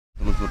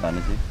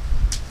ukurane sih.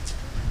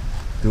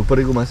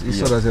 Diuper iku Mas,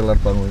 iso ra selar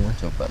bangun Mas.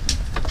 Coba.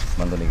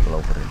 Mantun iki kula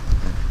uperin.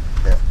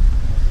 Ya.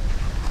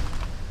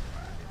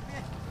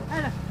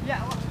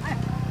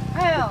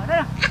 Ayo,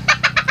 ayo.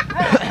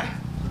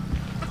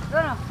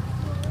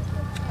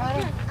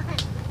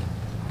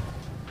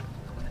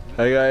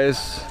 Hai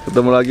guys,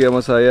 ketemu lagi sama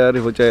saya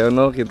Rivo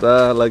Cahyono.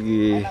 Kita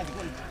lagi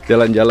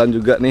jalan-jalan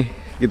juga nih.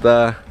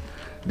 Kita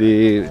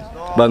di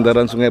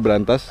Bantaran Sungai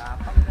Berantas.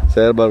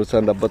 Saya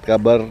barusan dapat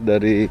kabar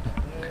dari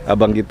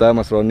abang kita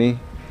Mas Ronny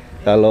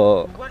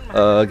kalau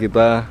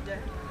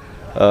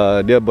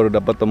dia baru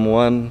dapat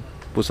temuan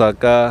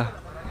pusaka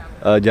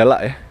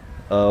jalak ya,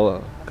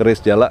 keris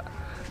jalak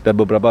dan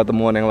beberapa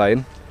temuan yang lain.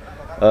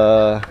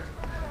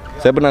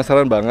 Saya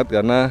penasaran banget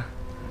karena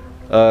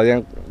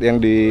yang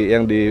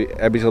di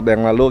episode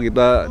yang lalu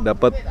kita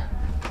dapat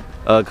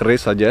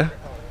keris saja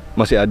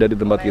masih ada di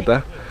tempat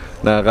kita.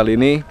 Nah kali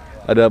ini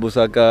ada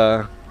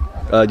pusaka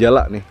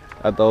jalak nih,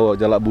 atau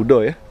jalak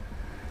Budho ya.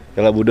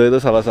 Jalak Budho itu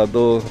salah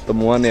satu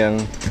temuan yang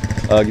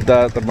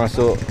kita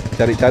termasuk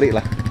cari-cari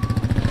lah.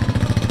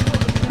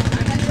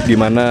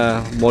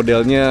 Gimana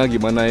modelnya,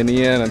 gimana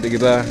ininya, nanti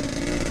kita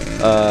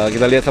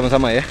lihat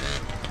sama-sama ya.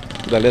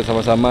 Kita lihat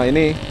sama-sama.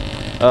 Ini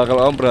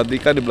kalau kamu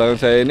perhatikan di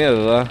belakang saya ini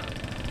adalah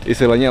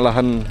istilahnya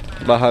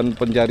lahan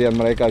pencarian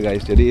mereka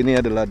guys. Jadi ini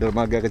adalah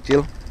dermaga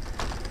kecil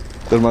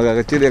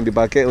yang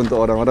dipakai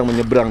untuk orang-orang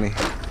menyeberang nih.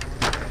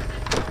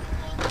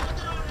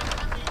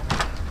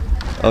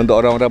 Untuk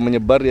orang-orang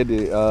menyebar ya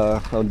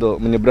untuk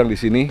menyeberang di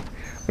sini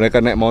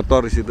mereka naik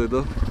motor di situ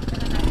itu.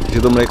 Di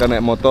situ mereka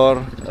naik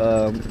motor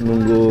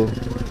nunggu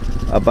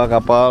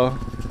kapal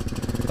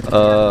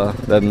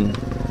dan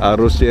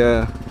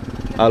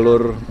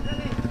alur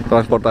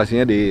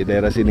transportasinya di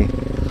daerah sini.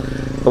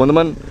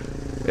 Teman-teman,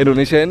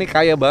 Indonesia ini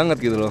kaya banget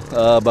gitu loh.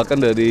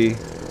 Bahkan dari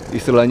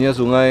istilahnya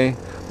Sungai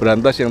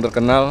Berantas yang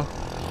terkenal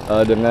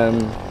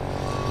dengan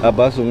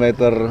sungai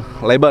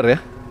terlebar ya.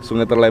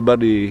 Sungai terlebar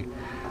di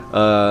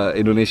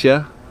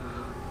Indonesia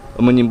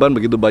menyimpan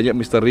begitu banyak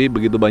misteri,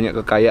 begitu banyak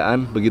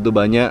kekayaan, begitu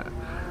banyak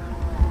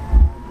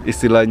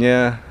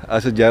istilahnya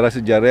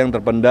sejarah-sejarah yang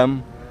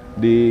terpendam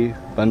di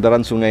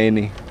bantaran sungai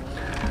ini.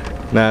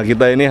 Nah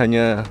kita ini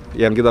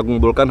yang kita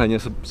kumpulkan hanya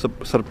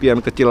serpian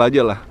kecil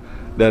aja lah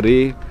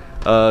dari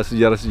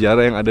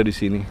sejarah-sejarah yang ada di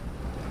sini.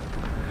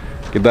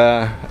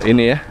 Kita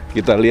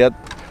lihat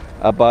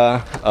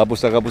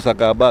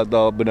pusaka-pusaka apa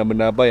atau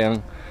benda-benda apa yang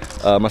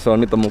Mas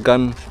Ronny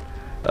temukan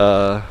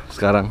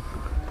sekarang.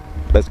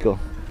 Let's go.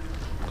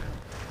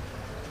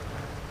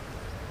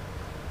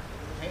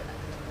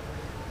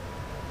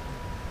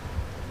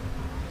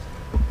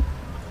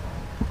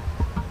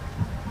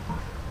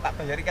 Tak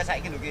banjari ka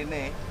saiki lho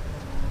kene.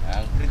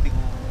 Yang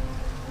kritiku.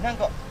 Nang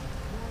kok.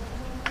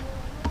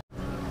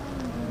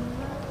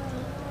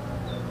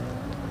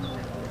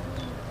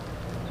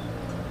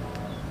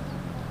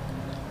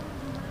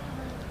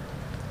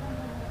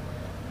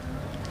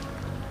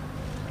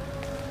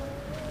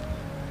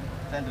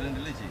 Sandalan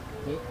dulu sih.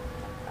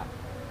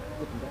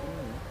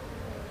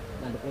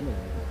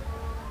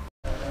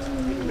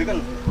 Ini kan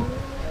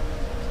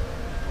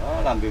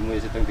lambemu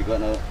sedang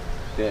dikono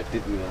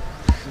dedit lho.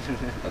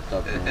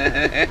 Tetap.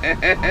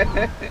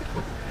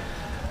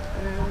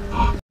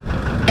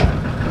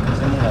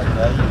 Sing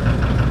hargai.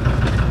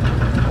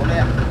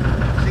 Oleh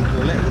sing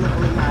golek iku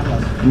luwih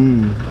males.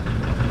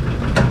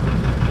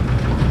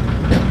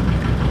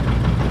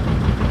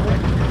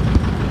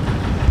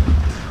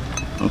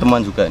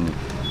 Teman juga ini.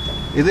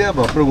 Itu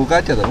apa? Perunggu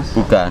kaca tuh Mas?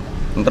 Bukan.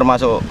 Ini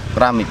termasuk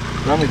keramik.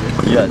 Keramik ya?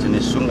 Iya,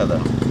 jenis sung kata.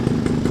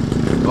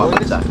 Oh,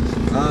 ini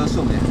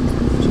sung ya?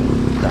 Sung.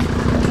 Nah.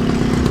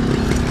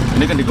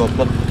 Ini kan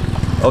digopok.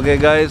 Oke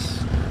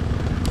guys,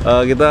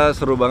 kita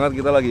seru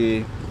banget. Kita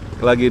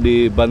lagi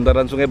di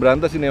bantaran Sungai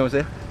Berantas ini ya Mas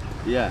ya?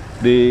 Iya.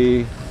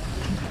 Di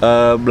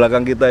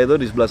belakang kita itu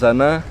di sebelah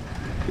sana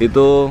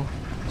itu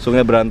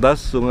Sungai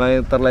Berantas,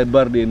 sungai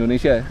terlebar di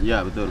Indonesia ya?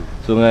 Iya betul.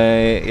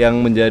 Sungai yang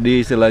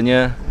menjadi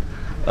istilahnya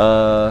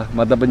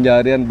mata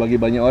pencarian bagi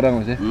banyak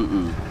orang Mas ya?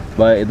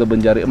 Baik itu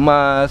pencari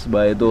emas,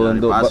 baik itu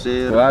untuk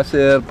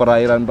pasir,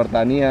 perairan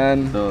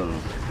pertanian. Betul.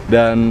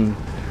 Dan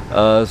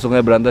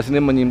Sungai Berantas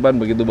ini menyimpan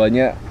begitu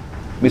banyak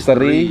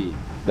misteri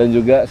dan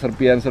juga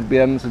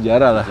serpian-serpian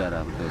sejarah lah.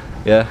 Betul.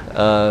 Ya,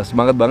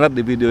 semangat banget di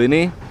video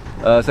ini.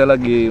 Saya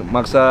lagi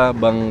maksa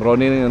Bang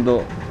Ronny ini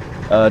untuk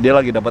dia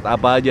lagi dapat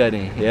apa aja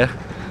nih ya.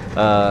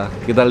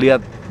 Kita lihat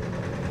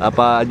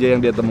apa aja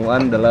yang dia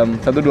temukan dalam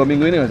 1-2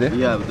 minggu ini Mas ya?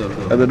 Iya betul.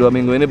 1-2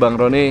 minggu ini Bang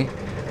Ronny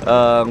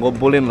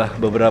ngumpulin lah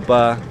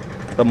beberapa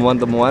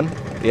temuan-temuan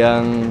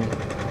yang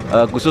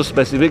khusus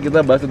spesifik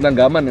kita bahas tentang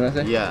gaman nih Mas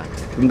ya? Iya.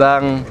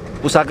 Tentang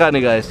pusaka nih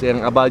guys,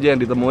 yang apa aja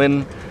yang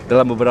ditemuin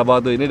dalam beberapa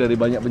waktu ini dari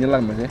banyak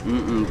penyelam Mas ya?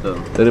 Betul.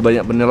 Dari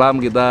banyak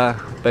penyelam kita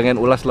pengen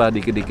ulas lah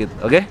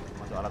dikit-dikit, oke?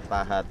 Masuk alat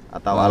pahat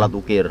atau alat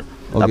ukir.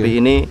 Tapi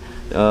ini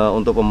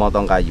untuk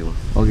pemotong kayu.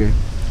 Oke.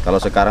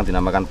 Kalau sekarang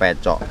dinamakan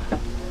pecok.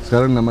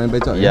 Sekarang namanya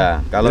pecok ya? Iya.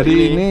 Kalau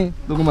jadi ini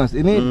tunggu Mas,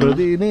 ini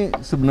berarti ini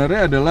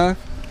sebenarnya adalah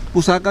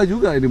pusaka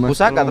juga ini Mas.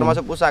 Pusaka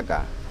termasuk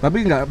pusaka.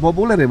 Tapi nggak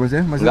populer ya Mas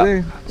ya?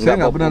 Maksudnya saya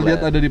nggak pernah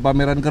lihat ada di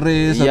pameran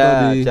keris Iya,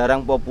 atau di...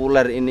 jarang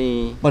populer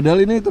ini.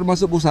 Padahal ini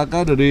termasuk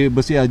pusaka dari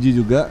besi aji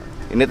juga.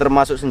 Ini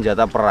termasuk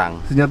senjata perang.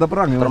 Senjata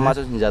perang ya Mas?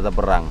 Termasuk senjata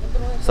perang.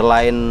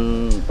 Selain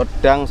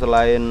pedang,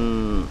 selain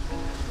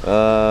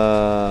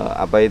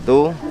apa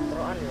itu?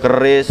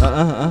 Keris.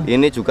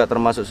 Ini juga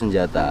termasuk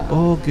senjata.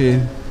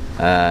 Oke.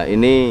 Nah,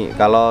 ini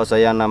kalau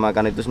saya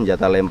namakan itu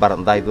senjata lempar,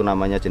 entah itu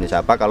namanya jenis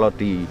apa. Kalau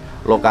di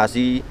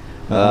lokasi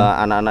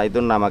anak-anak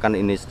itu namakan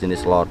ini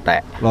jenis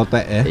lotek.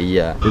 Lotek ya?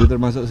 Iya. Jadi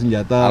termasuk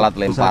senjata alat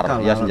lempar,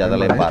 pusaka, ya senjata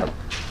lempar. Ya?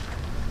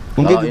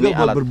 Mungkin Kalau juga ini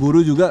buat alat berburu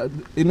juga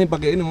ini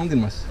pakai ini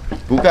mungkin Mas?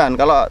 Bukan,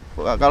 kalau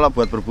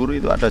buat berburu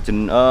itu ada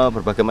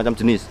berbagai macam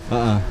jenis.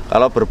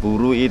 Kalau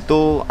berburu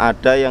itu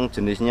ada yang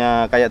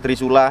jenisnya kayak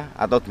trisula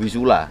atau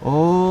dwisula.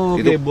 Oh,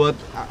 oke, buat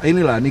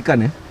inilah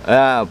ikan ya?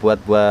 Ya,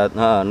 buat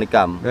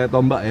nikam. Kayak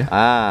tombak ya?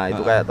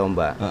 Itu kayak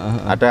tombak.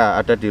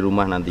 Ada di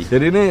rumah nanti.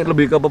 Jadi ini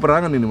lebih ke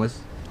peperangan ini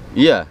Mas?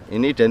 Iya,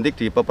 ini identik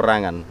di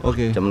peperangan.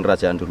 Oke. Zaman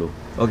kerajaan dulu.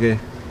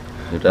 Oke.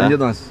 Sudah. Lanjut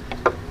Mas.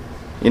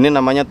 Ini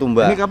namanya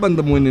tumbak. Ini kapan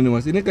temuin ini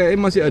Mas? Ini kayaknya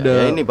masih ada.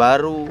 Ya, ini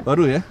baru.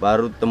 Baru ya?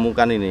 Baru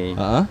temukan ini.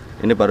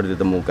 Ini baru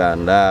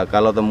ditemukan. Nah,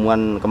 kalau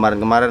temuan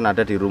kemarin-kemarin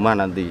ada di rumah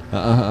nanti.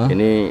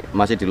 Ini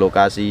masih di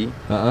lokasi.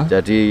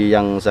 Jadi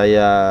yang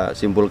saya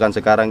simpulkan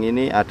sekarang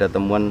ini ada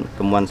temuan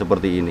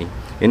seperti ini.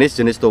 Ini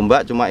jenis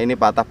tombak, cuma ini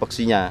patah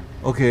peksinya.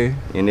 Oke.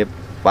 Ini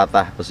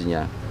patah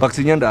besinya.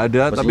 Paksinya enggak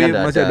ada, tapi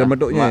masih ada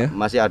medoknya ya?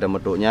 Masih ada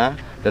medoknya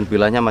dan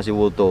bilahnya masih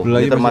utuh.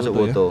 Ini termasuk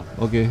utuh.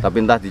 Ya? Oke. Tapi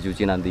entah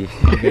dicuci nanti.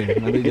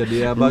 Oke, nanti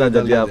jadi apa? Entah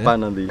jadi apa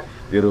nanti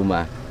di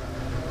rumah.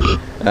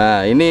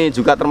 Nah, ini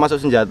juga termasuk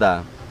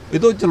senjata.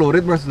 Itu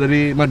celurit Mas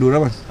dari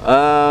Madura Mas?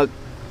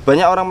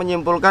 Banyak orang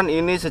menyimpulkan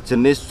ini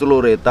sejenis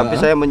celurit, tapi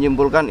saya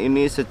menyimpulkan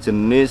ini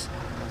sejenis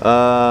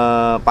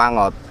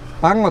pangot.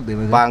 Pangot ya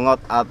Mas? Pangot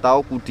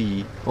atau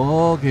kudi.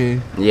 Oh, oke.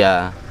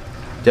 Ya.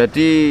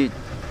 Jadi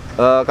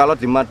kalau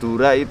di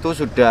Madura itu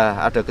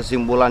sudah ada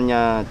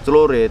kesimpulannya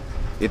celurit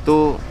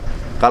itu,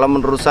 kalau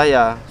menurut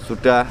saya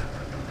sudah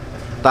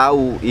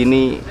tahu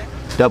ini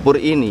dapur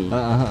ini.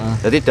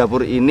 Jadi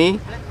dapur ini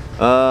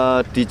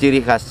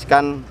diciri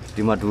khaskan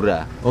di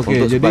Madura. Oke,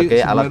 untuk jadi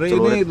sebagai alat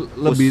celurit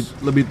ini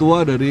lebih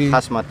tua dari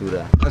khas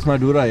Madura. Khas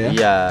Madura ya?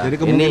 Iya. Jadi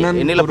kemungkinan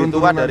ini lebih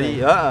tua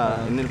dari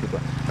ini lebih tua.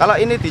 Kalau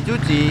ini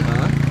dicuci,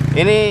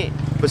 ini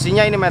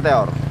besinya ini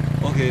meteor.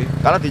 Oke.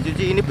 Kalau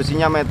dicuci ini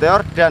besinya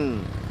meteor,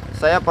 dan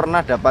saya pernah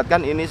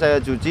dapatkan ini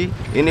saya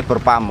cuci, ini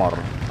berpamor.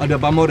 Ada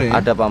pamornya?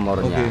 Ada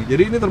pamornya. Oke,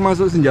 jadi ini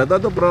termasuk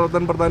senjata atau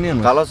peralatan pertanian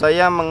Mas? Kalau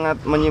saya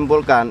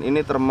menyimpulkan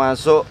ini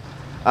termasuk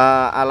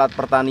alat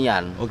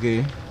pertanian.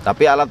 Oke.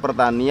 Tapi alat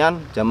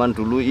pertanian zaman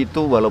dulu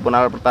itu, walaupun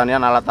alat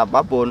pertanian alat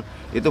apapun,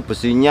 itu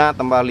besinya,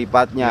 tempat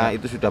lipatnya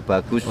itu sudah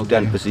bagus.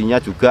 Dan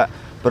besinya juga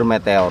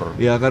bermeteor.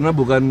 Ya, karena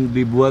bukan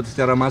dibuat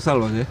secara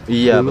massal Mas ya?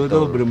 Iya, dulu betul.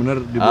 Itu benar-benar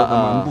dibuat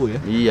mampu ya?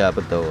 Iya,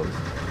 betul.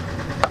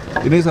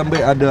 Ini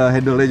sampai ada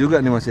handle-nya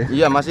juga nih Mas ya?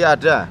 Iya, masih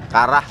ada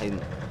karah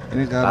ini.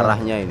 Ini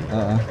karahnya ini.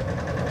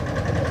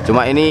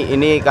 Cuma ini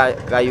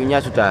kayunya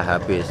sudah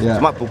habis.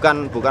 Cuma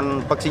bukan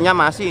peksinya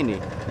masih ini.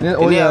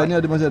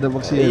 Ini masih ada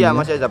peksinya. Iya,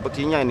 masih ada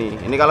peksinya ini.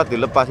 Ini kalau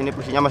dilepas ini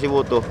peksinya masih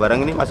utuh.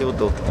 Barang ini masih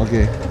utuh.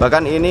 Oke.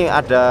 Bahkan ini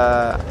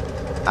ada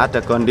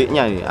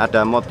gondiknya ini,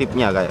 ada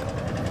motifnya kayak.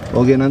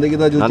 Oke, nanti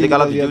kita cuci. Nanti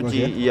kalau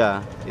dicuci, iya,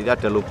 ini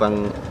ada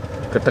lubang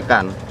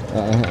gedekan.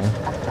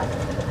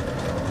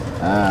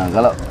 Nah,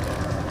 kalau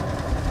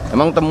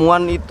emang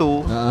temuan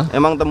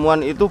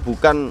itu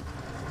bukan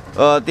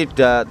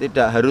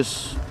tidak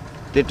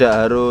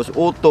harus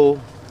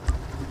utuh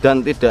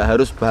dan tidak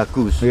harus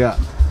bagus. Iya.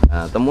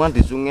 Nah, temuan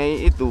di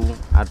sungai itu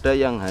ada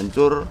yang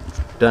hancur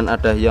dan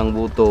ada yang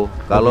utuh.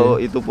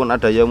 Kalau itu pun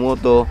ada yang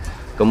utuh,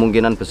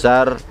 kemungkinan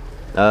besar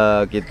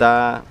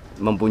kita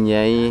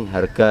mempunyai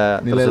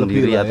harga nilai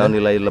tersendiri lebih atau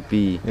nilai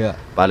lebih.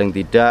 Paling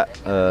tidak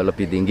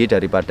lebih tinggi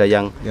daripada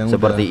yang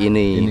seperti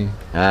ini.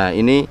 Nah,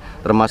 ini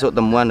termasuk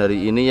temuan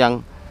hari ini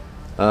yang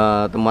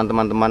temuan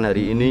teman-teman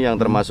hari ini yang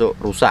termasuk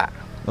rusak.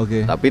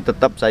 Tapi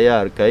tetap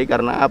saya hargai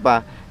karena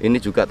apa? Ini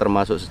juga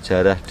termasuk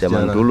sejarah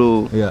zaman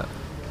dulu.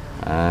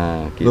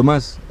 Nah, gitu. Loh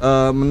Mas,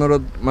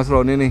 menurut Mas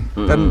Ronny nih,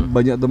 kan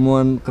banyak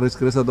temuan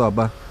keris-keris atau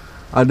apa?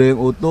 Ada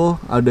yang utuh,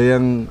 ada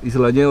yang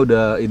istilahnya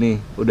udah ini.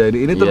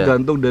 Ini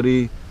tergantung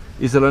dari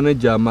istilahnya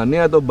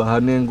zamannya atau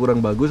bahannya yang kurang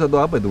bagus atau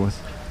apa itu Mas?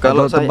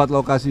 Kalau tempat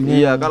lokasinya?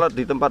 Iya, kalau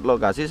di tempat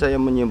lokasi saya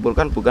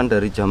menyimpulkan bukan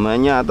dari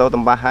zamannya atau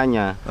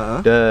tempahannya,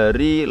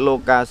 dari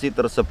lokasi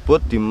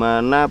tersebut di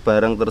mana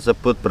barang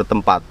tersebut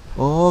bertempat.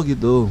 Oh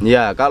gitu.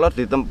 Ya, kalau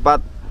di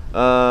tempat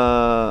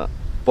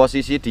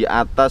posisi di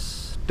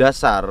atas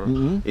dasar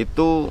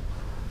itu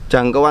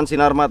jangkauan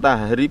sinar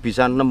matahari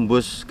bisa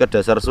nembus ke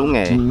dasar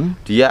sungai,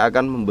 dia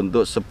akan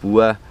membentuk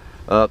sebuah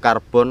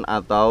karbon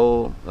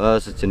atau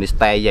sejenis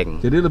teyeng.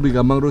 Jadi lebih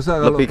gampang rusak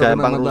kalau lebih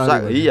gampang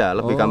rusak. Iya,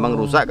 lebih gampang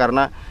rusak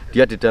karena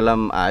dia di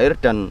dalam air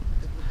dan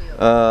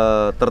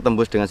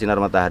tertembus dengan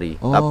sinar matahari.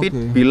 Tapi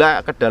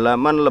bila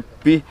kedalaman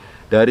lebih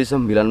dari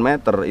 9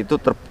 meter itu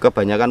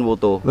kebanyakan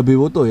wutuh. Lebih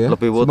wutuh ya?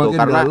 Lebih wutuh semakin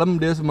karena dalam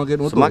dia semakin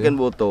wutuh. Semakin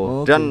wutuh.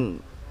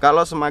 Dan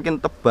kalau semakin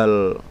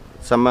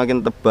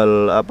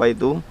tebal apa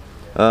itu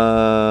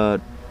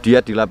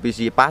dia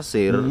dilapisi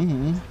pasir,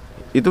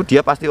 itu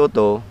dia pasti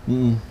oto,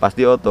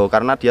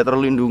 karena dia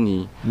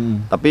terlindungi.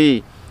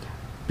 Tapi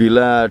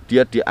bila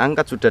dia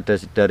diangkat sudah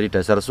dari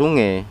dasar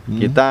sungai,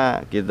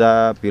 kita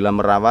bila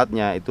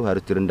merawatnya itu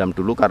harus direndam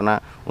dulu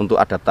karena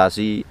untuk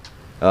adaptasi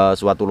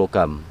suatu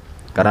logam.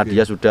 Karena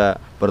dia sudah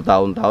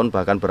bertahun-tahun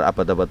bahkan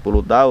berabad-abad puluh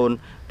tahun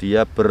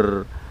dia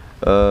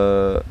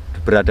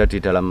berada di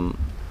dalam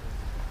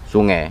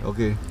sungai.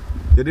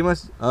 Jadi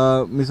Mas,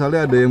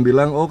 misalnya ada yang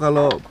bilang, oh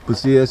kalau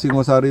besi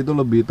Singosari itu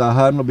lebih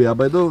tahan, lebih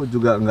apa, itu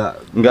juga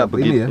enggak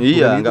begitu. Ya?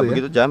 Iya, enggak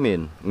begitu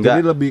jamin.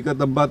 Jadi lebih ke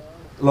tempat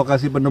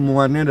lokasi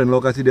penemuannya dan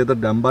lokasi dia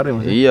terdampar ya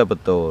Mas? Iya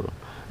betul.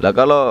 Lah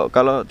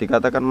kalau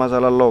dikatakan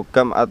masalah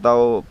logam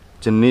atau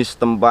jenis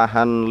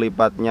tempahan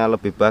lipatnya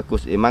lebih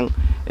bagus, emang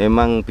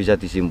bisa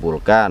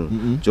disimpulkan.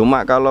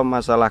 Cuma kalau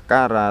masalah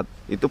karat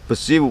itu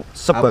besi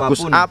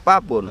sebagus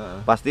apapun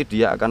pasti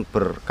dia akan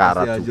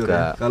berkarat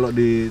juga. Ya? Kalau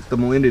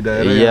ditemuin di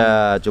daerah. Iya,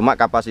 cuma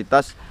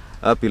kapasitas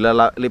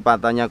bila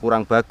lipatannya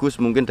kurang bagus,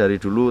 mungkin dari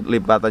dulu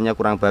lipatannya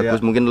kurang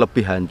bagus, mungkin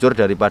lebih hancur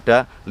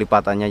daripada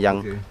lipatannya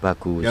yang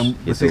bagus. Yang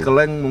besi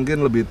keleng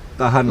mungkin lebih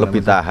tahan.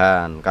 Lebih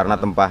tahan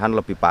karena tempahan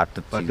lebih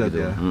padat sih gitu.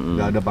 Ya?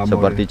 Nggak ada pamor.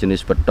 Seperti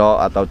jenis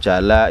Budho atau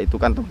Jalak itu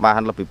kan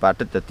tempahan lebih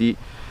padat, jadi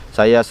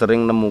saya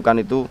sering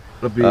nemukan itu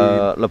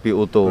lebih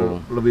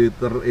utuh, lebih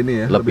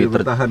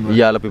bertahan.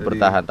 Iya, lebih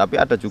bertahan. Tapi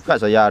ada juga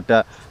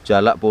ada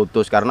Jalak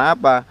putus. Karena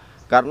apa?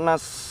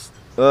 Karena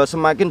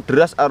semakin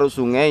deras arus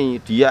sungai,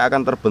 dia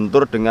akan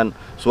terbentur dengan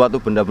suatu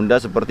benda-benda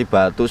seperti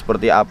batu,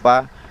 seperti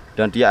apa,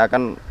 dan dia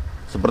akan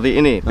seperti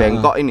ini,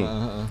 bengkok ini.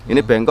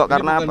 Ini bengkok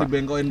karena apa?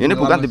 Ini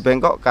bukan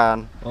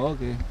dibengkokkan.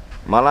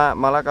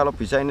 Malah kalau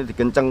bisa ini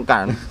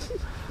dikencengkan.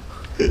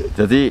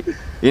 Jadi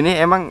ini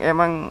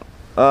emang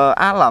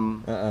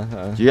alam.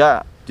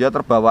 Dia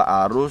terbawa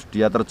arus,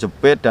 dia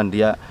terjepit dan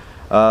dia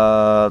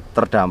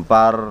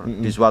terdampar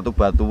di suatu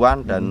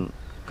batuan dan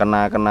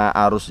kena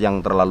arus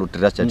yang terlalu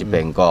deras jadi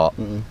bengkok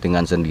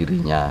dengan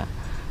sendirinya.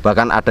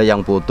 Bahkan ada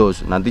yang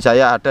putus. Nanti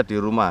saya ada di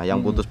rumah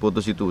yang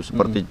putus-putus itu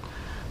seperti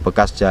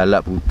bekas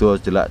Jalak, Budho,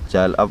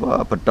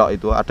 Budho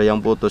itu ada yang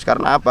putus.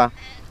 Karena apa?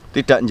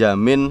 Tidak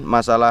jamin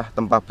masalah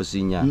tempah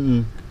besinya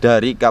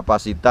dari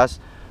kapasitas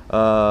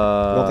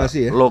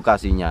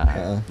lokasinya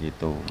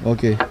gitu.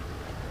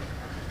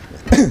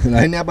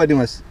 Nah ini apa nih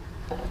Mas?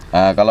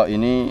 Kalau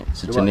ini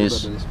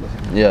sejenis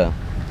ya.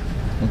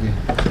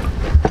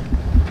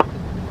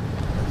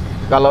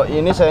 Kalau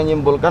ini saya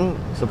nyimpulkan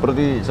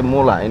seperti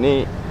semula,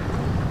 ini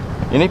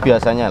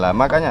biasanya lah,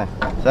 makanya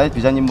saya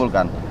bisa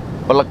nyimpulkan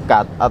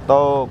pelekat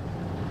atau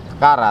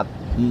karat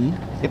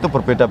itu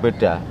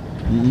berbeda-beda.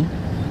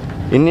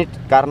 Ini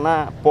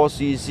karena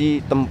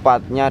posisi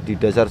tempatnya di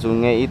dasar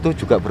sungai itu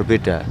juga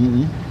berbeda.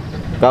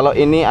 Kalau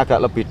ini agak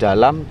lebih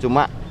dalam,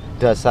 cuma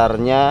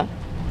dasarnya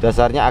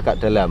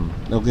agak dalam.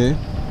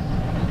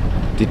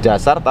 Di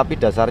dasar tapi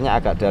dasarnya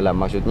agak dalam,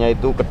 maksudnya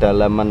itu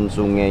kedalaman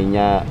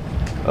sungainya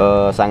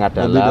sangat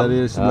dalam,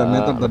 dari 9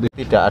 meter tadi.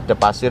 Tidak ada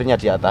pasirnya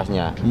di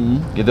atasnya,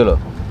 gitu loh.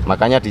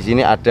 Makanya di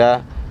sini ada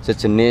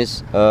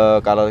sejenis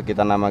kalau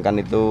kita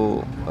namakan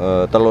itu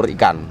telur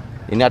ikan.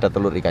 Ini ada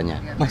telur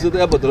ikannya.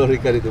 Maksudnya apa telur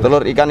ikan itu?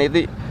 Telur ikan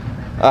itu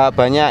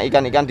banyak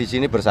ikan-ikan di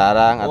sini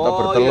bersarang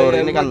atau bertelur.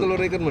 Ini kan telur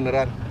ikan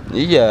beneran.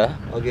 Iya.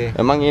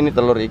 Emang ini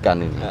telur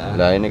ikan ini.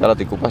 Nah ini kalau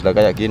dikupas udah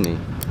kayak gini.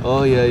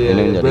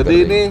 Berarti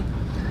ini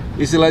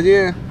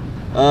istilahnya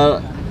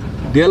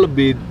dia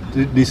lebih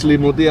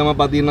diselimuti sama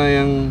patina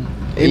yang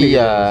ini.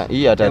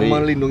 Iya dari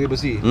yang melindungi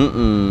besi.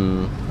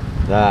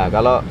 Nah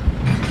kalau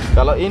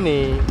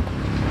ini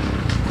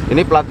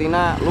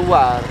platina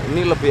luar,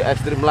 ini lebih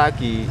ekstrim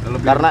lagi.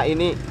 Karena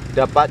ini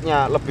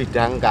dapatnya lebih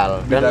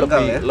dangkal dan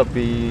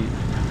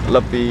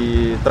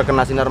lebih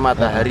terkena sinar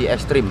matahari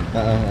ekstrim.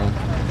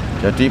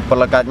 Jadi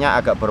pelekatnya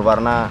agak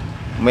berwarna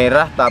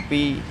merah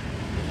tapi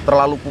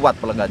terlalu kuat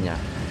pelekatnya,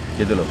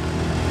 gitu loh.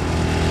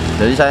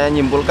 Jadi saya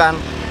nyimpulkan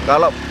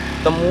kalau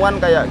temuan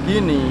kayak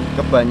gini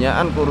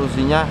kebanyakan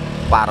korosinya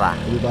parah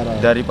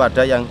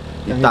daripada yang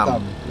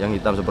hitam. Yang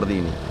hitam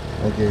seperti ini.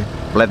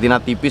 Platina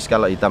tipis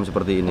kalau hitam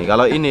seperti ini.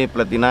 Kalau ini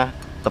platina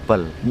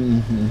tebal.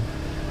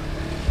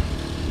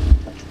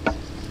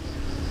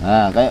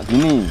 Nah kayak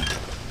gini.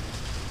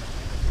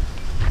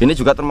 Ini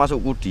juga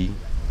termasuk kudi.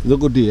 Itu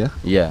kudi ya?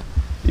 Iya.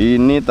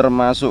 Ini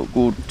termasuk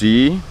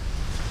kudi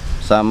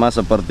sama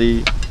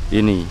seperti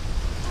ini.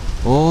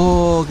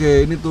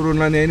 Ini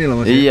turunannya ini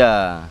loh Mas.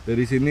 Iya.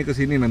 Dari sini ke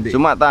sini nanti.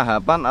 Cuma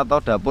tahapan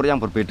atau dapur yang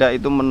berbeda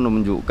itu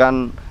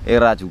menunjukkan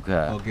era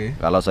juga.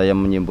 Kalau saya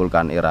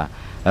menyimpulkan era.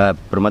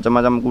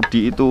 Bermacam-macam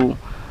kudi itu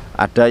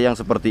ada yang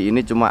seperti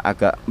ini cuma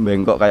agak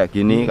bengkok kayak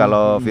gini.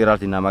 Kalau viral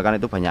dinamakan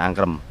itu banyak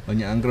angkrem.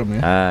 Banyak angkrem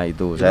ya. Nah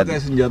itu saya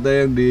kayak senjata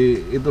yang di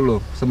itu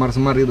loh,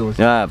 semar-semar itu Mas.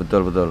 Ya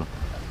betul.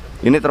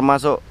 Ini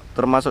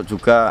termasuk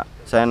juga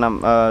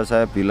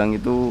saya bilang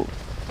itu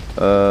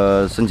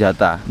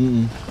senjata.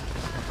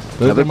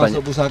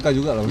 Termasuk pusaka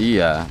juga loh.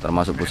 Iya,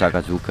 termasuk pusaka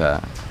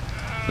juga.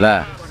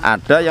 Lah,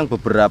 ada yang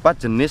beberapa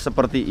jenis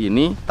seperti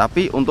ini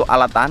tapi untuk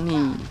alat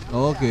tani.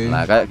 Oke.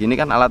 Nah, kayak gini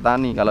kan alat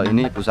tani. Kalau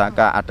ini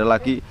pusaka, ada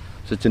lagi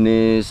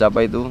sejenis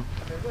apa itu?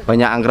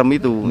 Banyak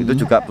anggrem itu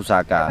juga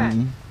pusaka.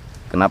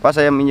 Kenapa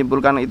saya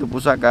menyimpulkan itu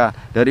pusaka?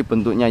 Dari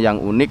bentuknya yang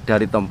unik,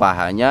 dari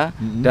tempahannya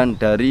dan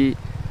dari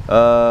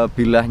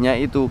bilahnya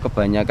itu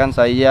kebanyakan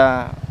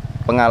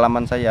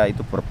pengalaman saya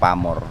itu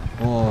berpamor.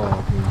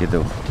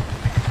 Gitu.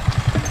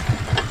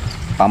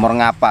 Pamor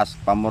ngapas,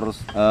 pamor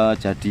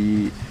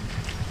jadi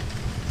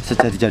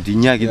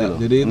sejadi-jadinya gitu loh.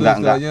 Jadi itu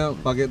istilahnya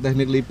pakai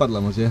teknik lipat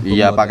lah Mas ya.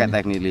 Iya, pakai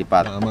teknik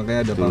lipat. Nah, makanya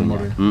ada pamor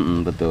ya.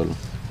 Betul.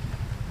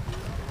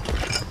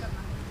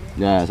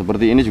 Ya,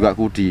 seperti ini juga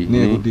kudi.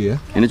 Ini kudi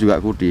ya. Ini juga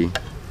kudi.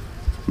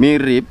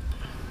 Mirip.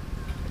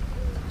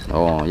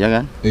 Oh, ya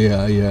kan?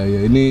 Iya.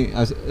 Ini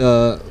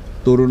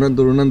turunan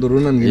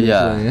gitu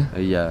ya. ya.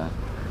 Iya.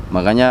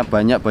 Makanya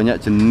banyak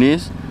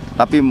jenis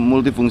tapi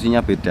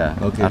multifungsinya beda.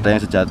 Ada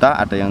yang senjata,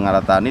 ada yang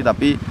alat tani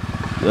tapi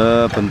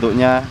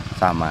bentuknya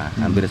sama,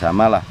 hampir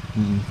sama lah.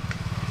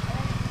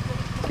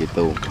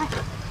 Gitu.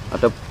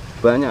 Ada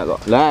banyak kok.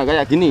 Lah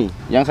kayak gini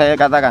yang saya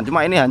katakan,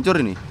 cuma ini hancur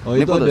ini.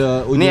 Ini itu putus. ada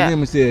ujungnya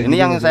mesti ya. Ini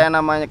yang saya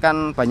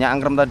namakan banyak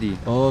angkrem tadi.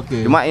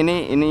 Cuma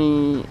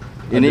ini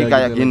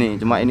kayak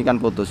gini, cuma ini kan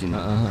putus ini.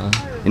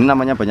 Ini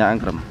namanya banyak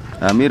angkrem.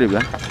 Nah, mirip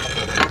kan?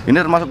 Ini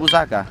termasuk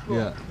pusaka.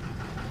 Iya.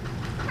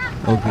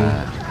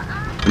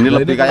 Ini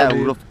lebih kayak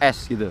huruf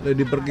S gitu.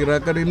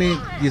 Diperkirakan ini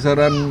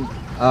kisaran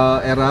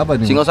era apa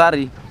nih?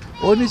 Singosari.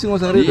 Oh, ini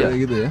Singosari iya.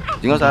 Gitu ya?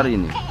 Singosari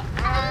ini.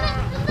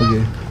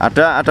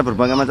 Ada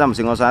berbagai macam,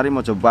 Singosari,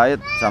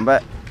 Mojopahit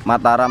sampai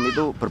Mataram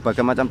itu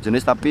berbagai macam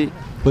jenis tapi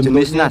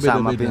jenisnya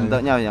sama,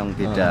 bentuknya yang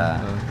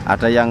beda.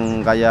 Ada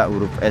yang kayak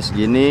huruf S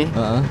gini,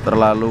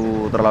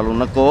 terlalu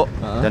nekuk,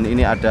 dan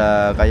ini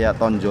ada kayak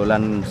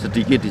tonjolan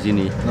sedikit di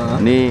sini.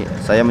 Ini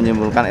saya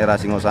menyimpulkan era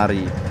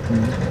Singosari.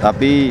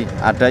 Tapi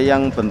ada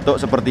yang bentuk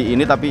seperti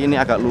ini tapi ini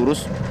agak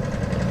lurus.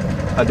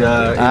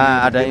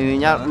 Ada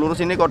ininya lurus,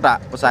 ini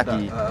kotak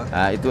pesagi.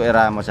 Nah, itu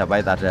era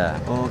Majapahit ada.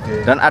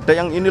 Dan ada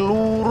yang ini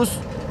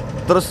lurus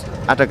terus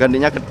ada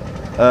gantinya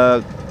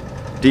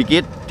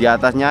dikit di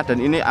atasnya, dan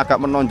ini agak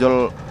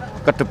menonjol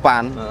ke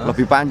depan,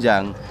 lebih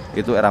panjang.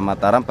 Itu era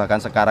Mataram, bahkan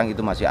sekarang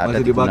itu masih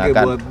ada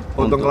digunakan buat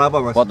potong kelapa,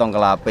 Mas. Potong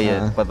kelapa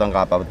ya, potong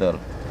kelapa betul.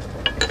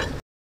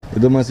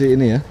 Itu masih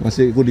ini ya,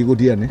 masih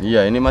kudi-kudian ya?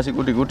 Iya, ini masih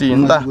kudi-kudi.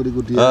 Entah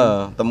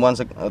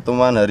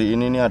temuan hari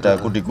ini ada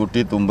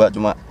kudi-kudi, tumbak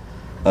cuma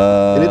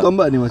ini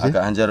tombak nih Mas ya?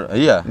 Agak hancur.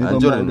 Iya, ini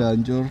hancur. Udah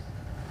hancur.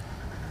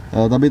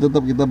 Tapi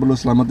tetap kita perlu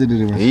selamatin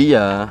diri Mas.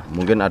 Iya,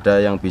 mungkin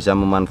ada yang bisa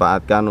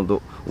memanfaatkan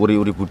untuk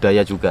uri-uri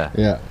budaya juga.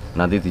 Iya.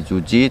 Nanti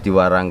dicuci,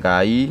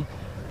 diwarangkai,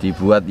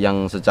 dibuat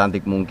yang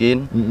secantik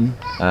mungkin,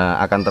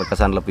 akan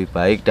terkesan lebih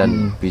baik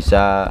dan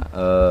bisa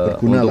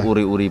untuk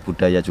uri-uri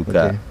budaya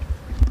juga.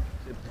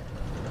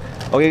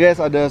 Oke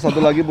guys, ada satu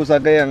lagi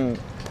pusaka yang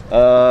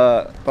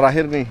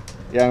terakhir nih,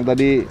 yang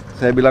tadi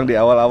saya bilang di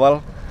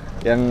awal-awal,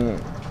 yang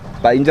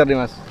tak incar nih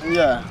Mas.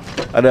 Iya.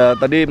 Ada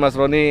tadi Mas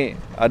Ronny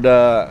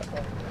ada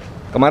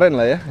kemarin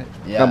lah ya,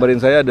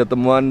 kabarin saya ada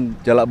temuan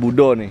jalak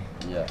Budho nih.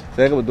 Iya.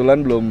 Saya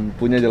kebetulan belum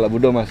punya jalak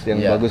Budho Mas,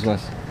 yang bagus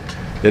Mas.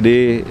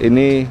 Jadi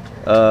ini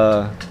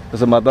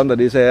kesempatan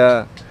tadi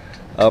saya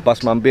pas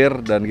mampir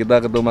dan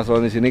kita ketemu Mas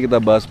Ronny sini, kita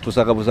bahas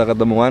pusaka-pusaka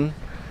temuan.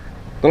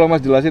 Tolong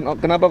Mas jelasin,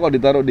 kenapa kok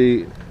ditaruh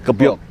di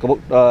kebiok?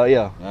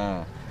 Iya.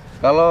 Nah,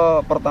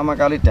 kalau pertama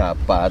kali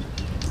dapat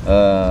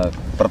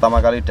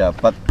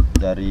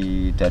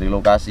dari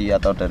lokasi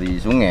atau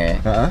dari sungai,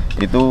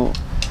 itu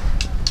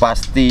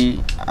pasti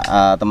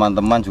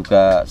teman-teman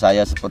juga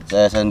saya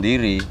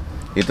sendiri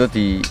itu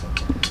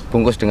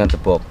dibungkus dengan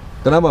debok.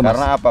 Kenapa Mas?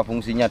 Karena apa?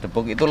 Fungsinya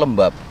debok itu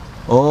lembab.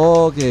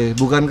 Oke,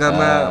 bukan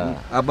karena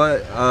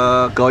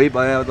gaib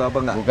atau apa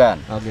enggak? Bukan.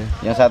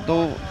 Yang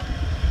satu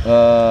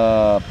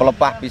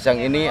pelepah pisang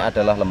ini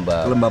adalah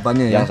lembab.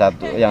 Kelembapannya ya.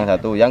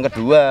 Yang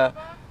kedua,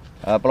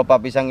 pelepah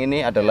pisang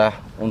ini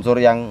adalah unsur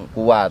yang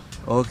kuat.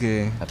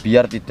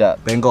 Biar tidak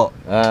bengkok.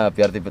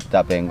 Biar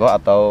tidak bengkok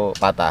atau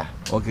patah.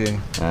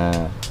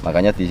 Nah,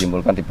 makanya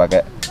disimpulkan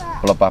dipakai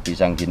pelepah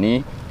pisang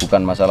gini, bukan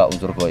masalah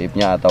unsur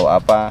gaibnya atau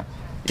apa.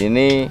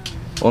 Ini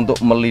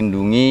untuk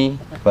melindungi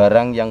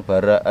barang yang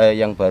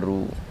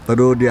baru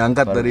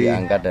diangkat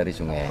dari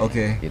sungai.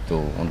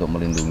 Gitu, untuk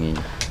melindungi.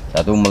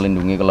 Satu,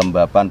 melindungi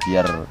kelembapan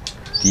biar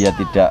dia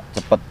tidak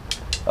cepat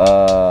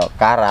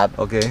karat.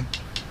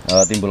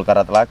 Timbul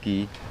karat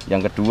lagi.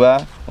 Yang kedua,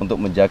 untuk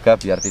menjaga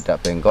biar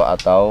tidak bengkok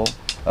atau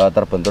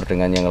terbentur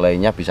dengan yang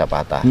lainnya bisa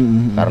patah.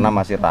 Karena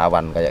masih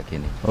rawan kayak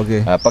gini.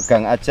 Nah,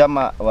 pegang aja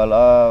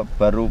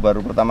baru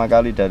pertama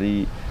kali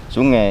dari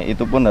sungai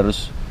itu pun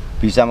harus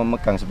bisa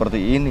memegang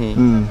seperti ini.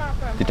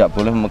 Tidak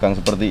boleh memegang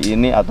seperti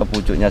ini atau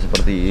pucuknya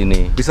seperti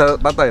ini. Bisa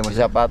patah ya Mas?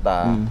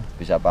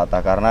 Bisa patah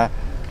karena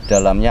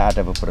dalamnya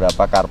ada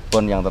beberapa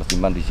karbon yang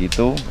tersimpan di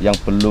situ yang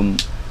belum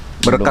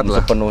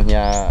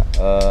sepenuhnya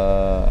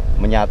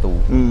menyatu.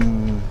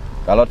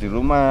 Kalau di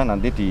rumah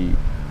nanti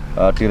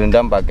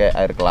direndam pakai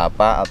air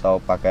kelapa atau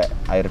pakai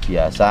air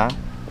biasa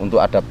untuk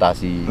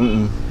adaptasi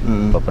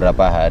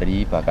beberapa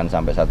hari bahkan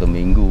sampai 1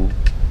 minggu.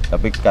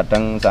 Tapi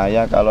kadang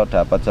saya kalau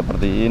dapat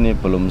seperti ini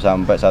belum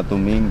sampai 1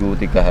 minggu,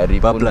 3 hari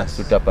pun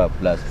sudah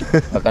bablas.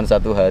 Bahkan 1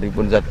 hari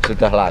pun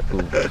sudah laku.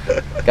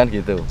 Kan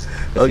gitu.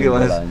 Oke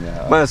Mas.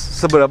 Mas,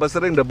 seberapa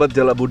sering dapat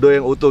jalak Budho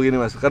yang utuh gini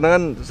Mas? Karena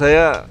kan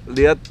saya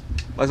lihat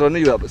Mas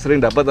Ronny juga sering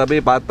dapat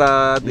tapi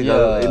patah,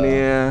 tinggal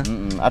ininya.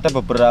 Ada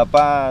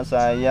beberapa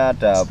saya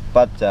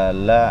dapat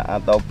jalak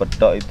atau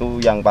bedok itu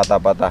yang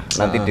patah-patah.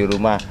 Nanti di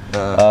rumah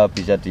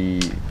bisa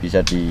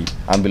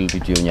diambil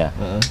videonya.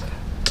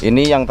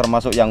 Ini yang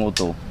termasuk yang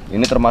utuh.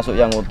 Ini termasuk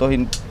yang utuh.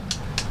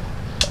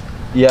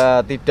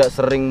 Ya tidak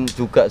sering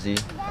juga sih.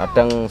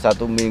 Kadang 1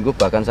 minggu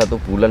bahkan 1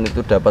 bulan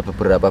itu dapat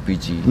beberapa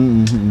biji.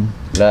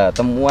 Nah,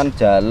 temuan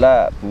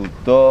jalak,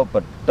 Budho,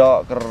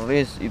 bedok,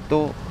 keris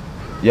itu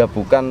ya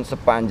bukan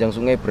sepanjang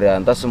Sungai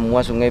Berantas. Semua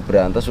Sungai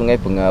Berantas, Sungai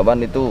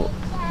Bengawan itu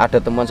ada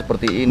temuan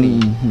seperti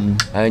ini.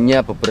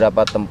 Hanya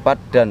beberapa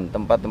tempat, dan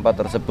tempat-tempat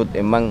tersebut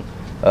emang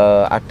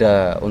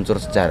ada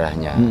unsur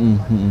sejarahnya.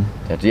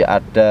 Jadi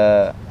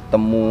ada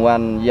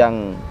temuan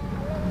yang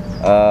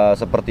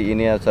seperti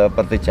ini,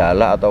 seperti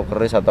jalak atau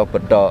keris atau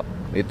bedok,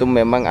 itu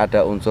memang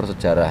ada unsur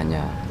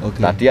sejarahnya.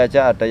 Tadi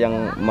aja ada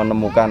yang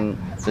menemukan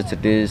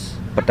sejenis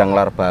pedang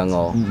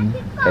larbango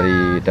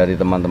dari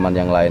teman-teman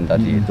yang lain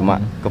tadi, cuma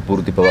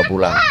keburu dibawa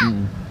pulang.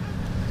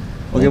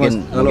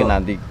 Mungkin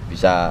nanti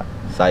bisa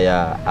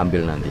saya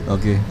ambil nanti.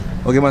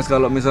 Oke Mas,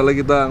 kalau misalnya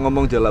kita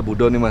ngomong jalak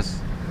Budho nih Mas,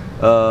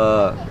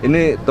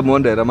 ini temuan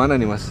daerah mana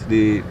nih Mas?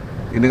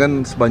 Ini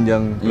kan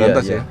sepanjang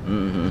Berantas ya.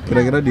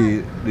 Kira-kira di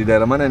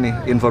daerah mana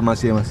nih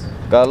informasinya Mas?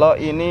 Kalau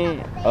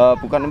ini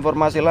bukan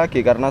informasi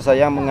lagi karena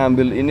saya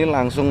mengambil ini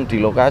langsung di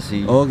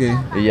lokasi.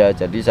 Iya,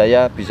 jadi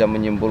saya bisa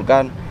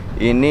menyimpulkan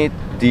ini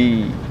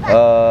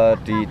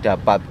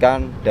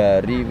didapatkan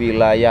dari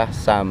wilayah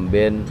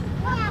Samben,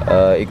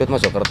 ikut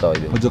Mojokerto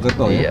itu.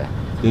 Mojokerto iya. Ya?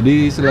 Jadi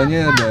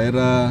istilahnya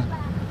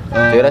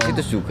daerah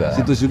situs juga.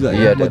 Situs juga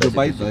iya, ya,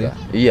 Mojopahit ya?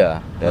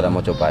 Iya, daerah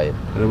Mojopahit.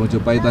 Daerah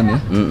Mojopahitan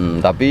ya.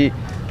 Tapi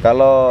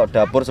kalau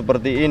dapur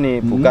seperti ini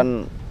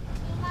bukan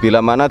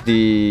bila mana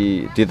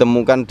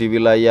ditemukan di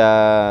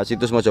wilayah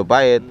situs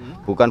Mojopahit,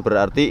 bukan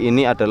berarti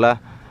ini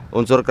adalah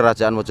unsur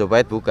kerajaan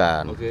Mojopahit,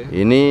 bukan.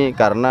 Ini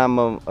karena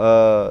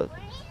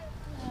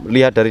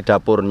lihat dari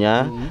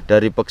dapurnya,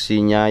 dari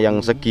peksinya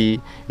yang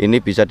segi, ini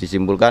bisa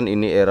disimpulkan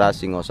ini era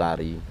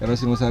Singosari. Era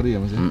Singosari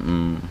ya Mas?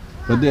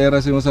 Berarti era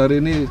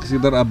Singosari ini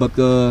sekitar abad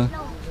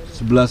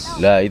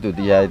ke-11. Lah itu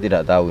dia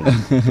tidak tahu nih.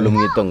 Belum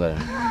ngitung kan.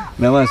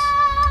 Nah Mas,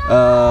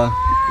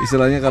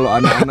 istilahnya kalau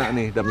anak-anak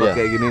nih dapat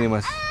kayak gini nih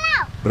Mas,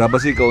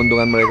 berapa sih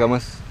keuntungan mereka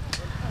Mas?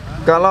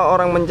 Kalau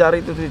orang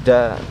mencari itu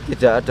tidak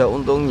ada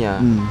untungnya,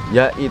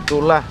 ya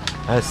itulah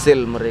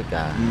hasil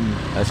mereka.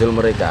 Hasil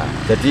mereka.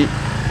 Jadi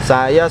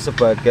saya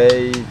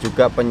sebagai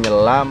juga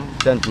penyelam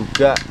dan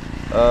juga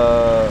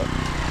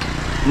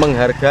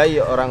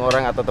menghargai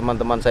orang-orang atau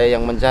teman-teman saya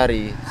yang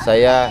mencari,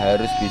 saya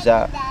harus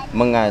bisa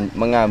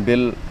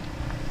mengambil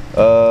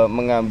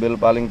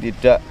paling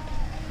tidak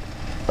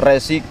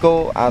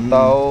resiko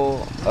atau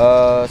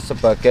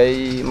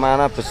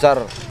sebagaimana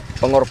besar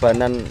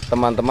pengorbanan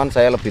teman-teman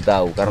saya lebih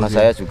tahu karena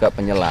saya juga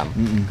penyelam.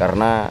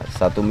 Karena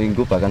 1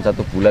 minggu bahkan 1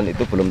 bulan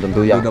itu belum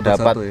tentu yang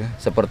dapat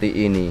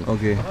seperti ini.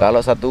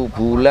 Kalau 1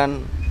 bulan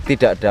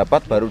tidak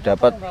dapat, baru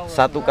dapat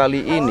 1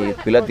 kali ini,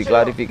 bila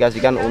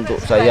diklarifikasikan untuk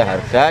saya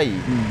hargai,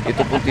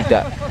 itu pun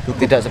tidak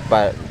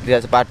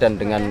sepadan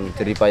dengan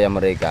jeripaya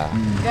mereka.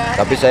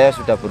 Tapi saya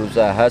sudah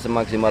berusaha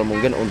semaksimal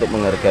mungkin untuk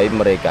menghargai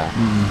mereka,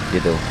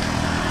 gitu.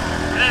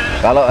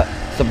 Kalau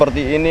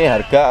seperti ini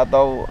harga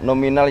atau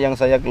nominal yang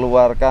saya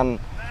keluarkan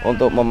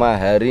untuk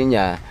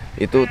memaharinya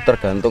itu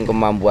tergantung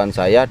kemampuan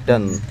saya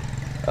dan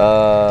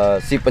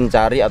si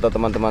pencari atau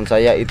teman-teman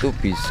saya itu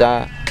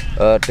bisa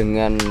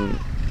dengan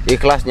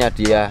ikhlasnya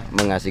dia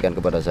mengasihkan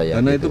kepada saya.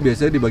 Karena gitu. Itu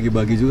biasanya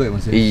dibagi-bagi juga ya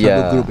Mas? Iya,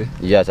 1 grup ya?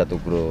 Iya, 1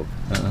 grup.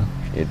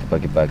 Itu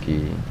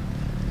bagi-bagi.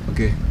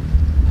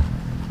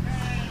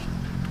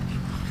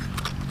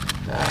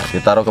 Nah,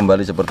 ditaruh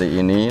kembali seperti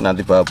ini,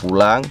 nanti bawa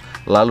pulang,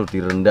 lalu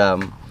direndam.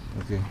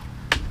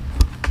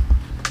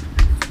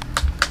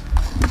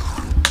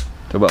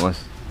 Coba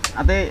Mas.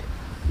 Ate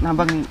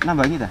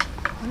nambangi ta?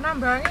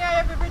 Nambangi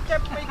ya pipi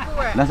cep iku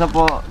wae. Lah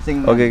sapa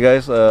sing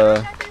Guys,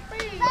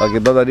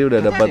 kita tadi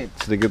udah dapat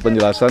sedikit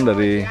penjelasan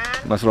dari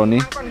Mas Ronny.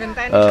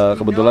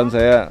 Kebetulan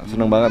saya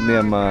senang banget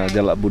nih sama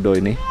jalak Budho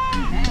ini.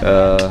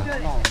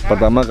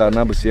 Pertama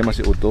karena besinya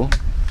masih utuh.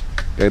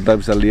 Kita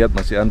bisa lihat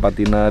masih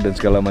patina dan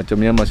segala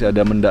macamnya, masih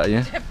ada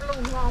mendaknya.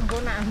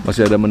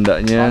 Masih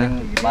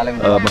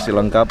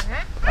lengkap.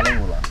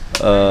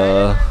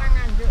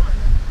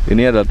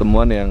 Ini adalah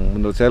temuan yang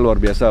menurut saya luar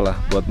biasa lah,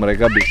 buat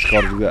mereka big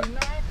score juga.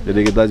 Jadi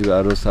kita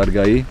juga harus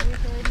hargai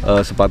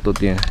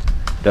sepatutnya.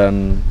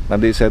 Dan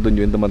nanti saya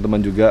tunjukin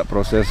teman-teman juga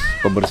proses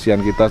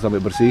pembersihan kita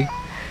sampai bersih,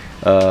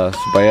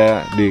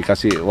 supaya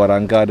dikasih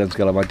warangka dan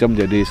segala macam,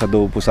 jadi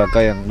satu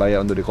pusaka yang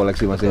layak untuk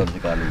dikoleksi Mas ya.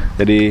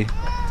 Jadi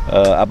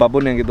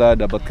apapun yang kita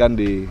dapatkan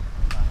di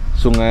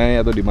sungai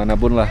atau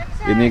dimanapun lah,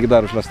 ini kita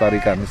harus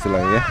lestarikan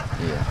istilahnya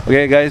ya.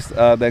 Oke guys,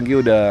 thank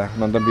you udah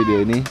nonton video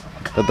ini.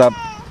 Tetap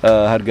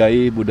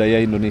hargai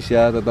budaya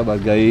Indonesia, tetap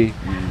hargai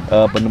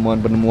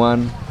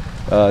penemuan-penemuan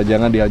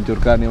jangan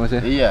dihancurkan ya Mas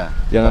ya. Iya.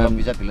 Jangan, kalau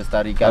bisa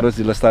dilestarikan. Harus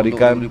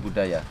dilestarikan untuk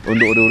budaya.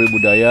 Untuk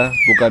budaya,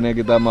 bukannya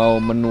kita mau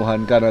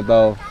menuhankan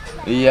atau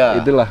iya.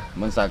 Itulah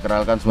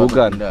mensakralkan suatu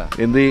bukan. benda.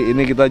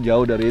 Ini kita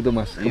jauh dari itu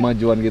Mas,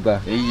 kemajuan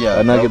kita.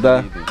 Iya. Karena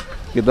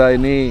kita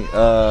ini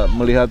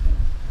melihat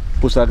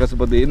pusaka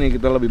seperti ini,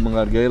 kita lebih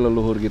menghargai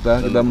leluhur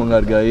kita, kita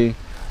menghargai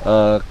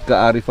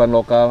kearifan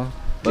lokal.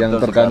 Betul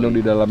yang terkandung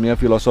sekali. di dalamnya,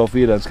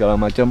 filosofi dan segala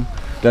macam,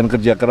 dan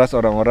kerja keras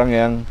orang-orang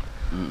yang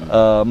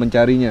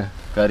mencarinya.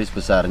 Garis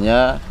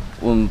besarnya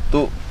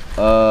untuk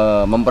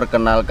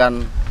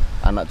memperkenalkan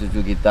anak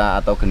cucu kita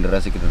atau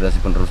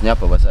generasi-generasi penerusnya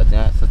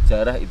bahwasanya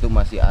sejarah itu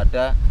masih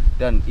ada,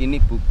 dan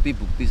ini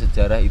bukti-bukti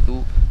sejarah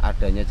itu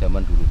adanya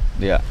zaman dulu.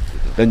 Ya.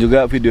 Dan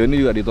juga video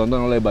ini juga ditonton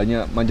oleh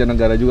banyak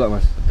mancanegara juga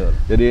Mas. Betul.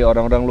 Jadi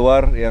orang-orang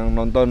luar yang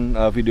nonton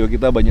video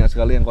kita banyak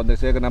sekali yang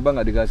konteksnya kenapa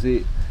nggak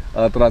dikasih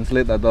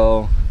translate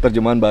atau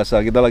terjemahan bahasa.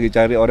 Kita lagi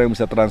cari orang yang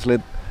bisa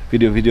translate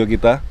video-video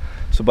kita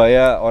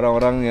supaya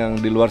orang-orang yang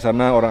di luar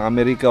sana, orang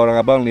Amerika, orang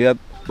apa lihat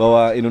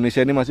bahwa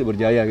Indonesia ini masih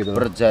berjaya gitu.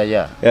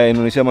 Berjaya. Ya,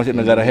 Indonesia masih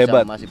negara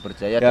hebat. Masih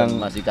berjaya yang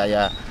dan masih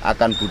kaya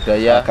akan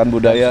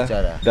budaya,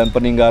 dan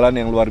peninggalan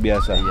yang luar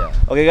biasa. Iya.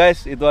 Oke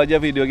guys, itu aja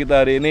video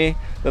kita hari ini.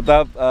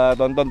 Tetap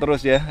tonton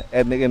terus ya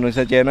Etnik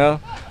Indonesia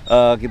Channel.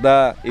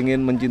 Kita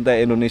ingin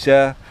mencintai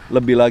Indonesia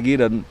lebih lagi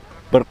dan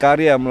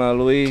berkarya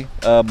melalui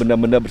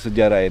benda-benda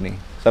bersejarah ini.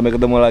 Sampai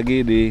ketemu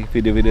lagi di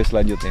video-video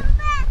selanjutnya.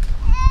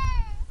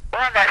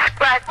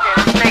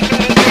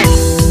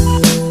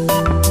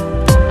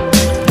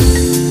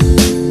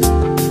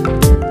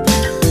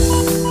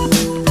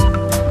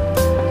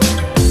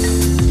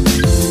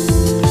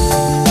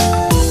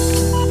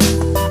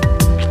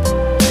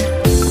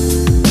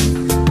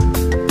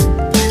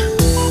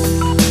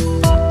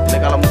 Ini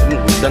kalau musim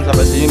hujan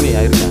sampai sini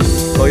airnya.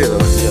 Oh iya,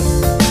 Mas. Iya.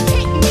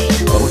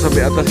 Kamu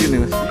sampai atas ini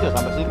Mas. Iya,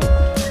 sampai sini.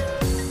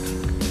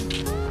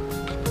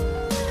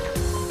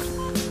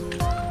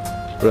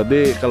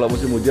 Berarti kalau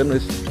musim hujan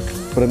wis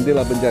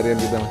berhentilah pencarian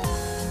kita Mas.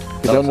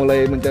 Kita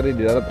mulai mencari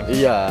di darat Mas.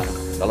 Iya.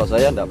 Kalau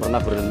saya tidak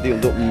pernah berhenti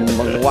untuk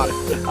menguak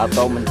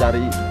atau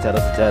mencari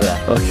sejarah-sejarah.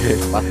 Oke.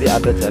 Pasti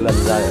ada jalan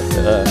saya.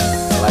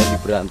 Selain di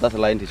Berantas,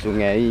 selain di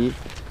Sungai,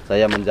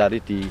 saya mencari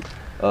di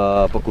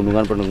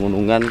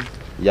pegunungan-pegunungan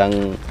yang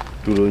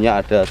dulunya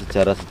ada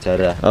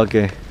sejarah-sejarah.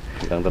 Oke.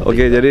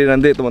 Oke, jadi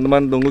nanti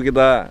teman-teman tunggu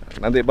kita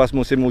nanti pas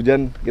musim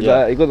hujan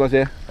kita ikut Mas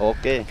ya.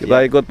 Oke.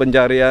 Kita ikut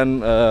pencarian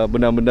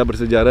benda-benda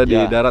bersejarah di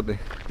darat nih.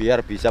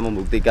 Biar bisa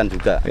membuktikan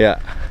juga. Ya.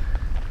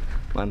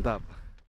 Mantap.